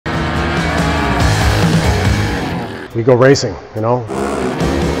we go racing, you know.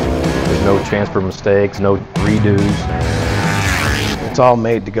 There's no chance for mistakes, no redos. It's all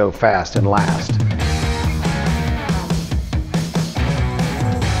made to go fast and last.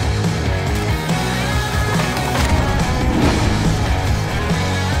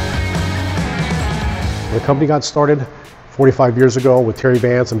 The company got started 45 years ago with Terry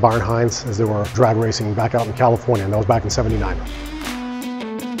Vance and Vance Hines as they were drag racing back out in California, and that was back in '79.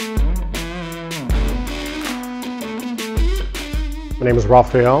 My name is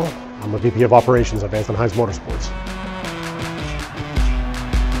Raphael. I'm a VP of Operations at Vance Hines Motorsports.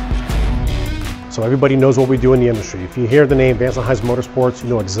 So everybody knows what we do in the industry. If you hear the name Vance Hines Motorsports, you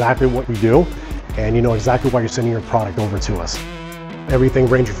know exactly what we do, and you know exactly why you're sending your product over to us. Everything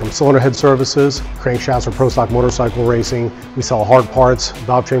ranging from cylinder head services, crankshafts for pro stock motorcycle racing. We sell hard parts,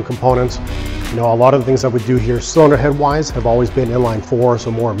 valve train components. You know, a lot of the things that we do here cylinder head wise have always been inline 4,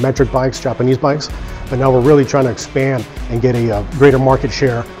 so more metric bikes, Japanese bikes. But now we're really trying to expand and get a greater market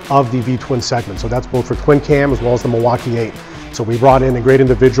share of the V-twin segment. So that's both for twin cam as well as the Milwaukee 8. So we brought in a great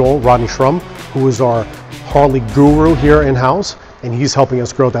individual, Rodney Schrum, who is our Harley guru here in-house, and he's helping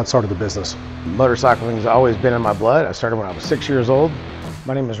us grow that side of the business. Motorcycling has always been in my blood. I started when I was 6 years old.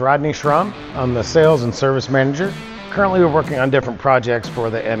 My name is Rodney Schrum. I'm the sales and service manager. Currently we're working on different projects for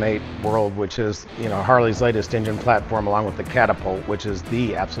the M8 world, which is, you know, Harley's latest engine platform, along with the Catapult, which is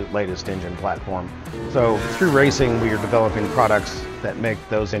the absolute latest engine platform. So through racing, we are developing products that make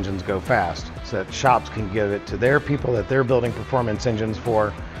those engines go fast, so that shops can give it to their people that they're building performance engines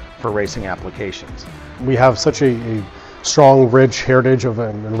for racing applications. We have such a strong, rich heritage of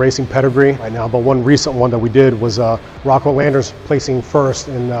a racing pedigree right now, but one recent one that we did was Rocco Landers placing first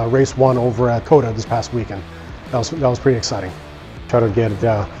in race 1 over at COTA this past weekend. That was pretty exciting. Try to get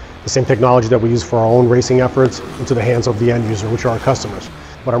the same technology that we use for our own racing efforts into the hands of the end user, which are our customers.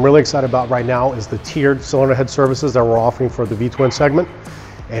 What I'm really excited about right now is the tiered cylinder head services that we're offering for the V-twin segment.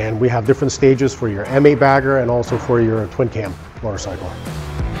 And we have different stages for your M8 bagger and also for your twin cam motorcycle.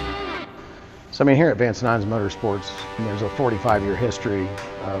 So I mean, here at Vance Hines Motorsports, there's a 45-year history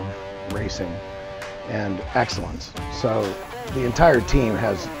of racing and excellence. So the entire team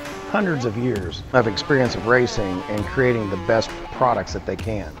has hundreds of years of experience of racing and creating the best products that they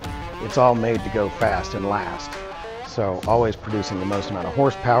can. It's all made to go fast and last. So always producing the most amount of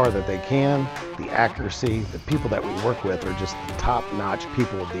horsepower that they can, the accuracy. The people that we work with are just the top-notch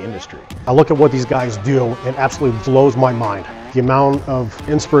people of the industry. I look at what these guys do and it absolutely blows my mind. The amount of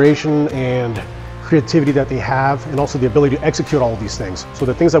inspiration and creativity that they have, and also the ability to execute all of these things. So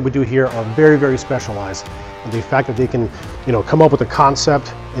the things that we do here are very, very specialized. And the fact that they can, you know, come up with a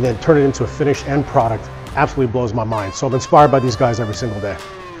concept and then turn it into a finished end product absolutely blows my mind. So I'm inspired by these guys every single day.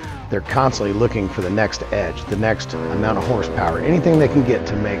 They're constantly looking for the next edge, the next amount of horsepower, anything they can get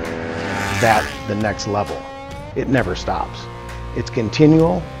to make that the next level. It never stops. It's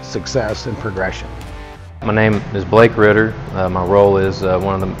continual success and progression. My name is Blake Ritter. My role is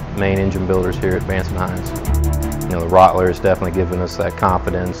one of the main engine builders here at Vance Hines. You know, the Rottler has definitely given us that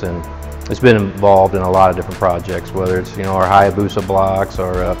confidence, and it's been involved in a lot of different projects, whether it's, you know, our Hayabusa blocks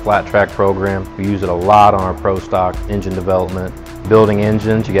or a flat track program. We use it a lot on our pro stock engine development. Building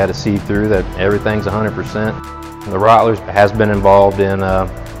engines, you got to see through that everything's 100%. The Rottler has been involved in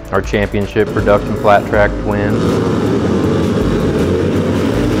our championship production flat track twins.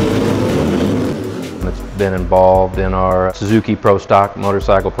 It's been involved in our Suzuki pro stock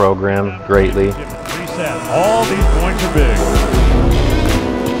motorcycle program greatly. Reset. All these points are big.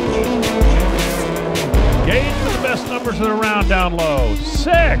 Gauge for the best numbers of the round down low.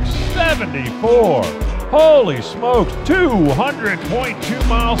 674. Holy smokes, 200.2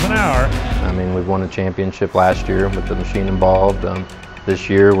 miles an hour. I mean, we've won a championship last year with the machine involved. This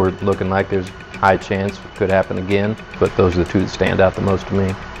year we're looking like there's a high chance it could happen again, but those are the two that stand out the most to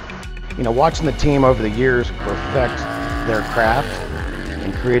me. You know, watching the team over the years perfect their craft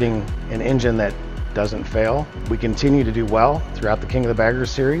and creating an engine that doesn't fail. We continue to do well throughout the King of the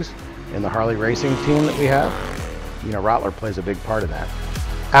Baggers series and the Harley racing team that we have. You know, Rottler plays a big part of that.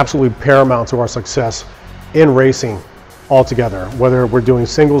 Absolutely paramount to our success in racing altogether. Whether we're doing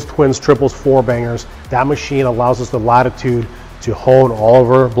singles, twins, triples, four bangers, that machine allows us the latitude to hone all of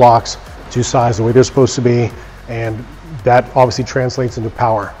our blocks to size the way they're supposed to be, and that obviously translates into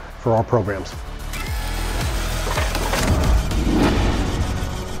power for our programs.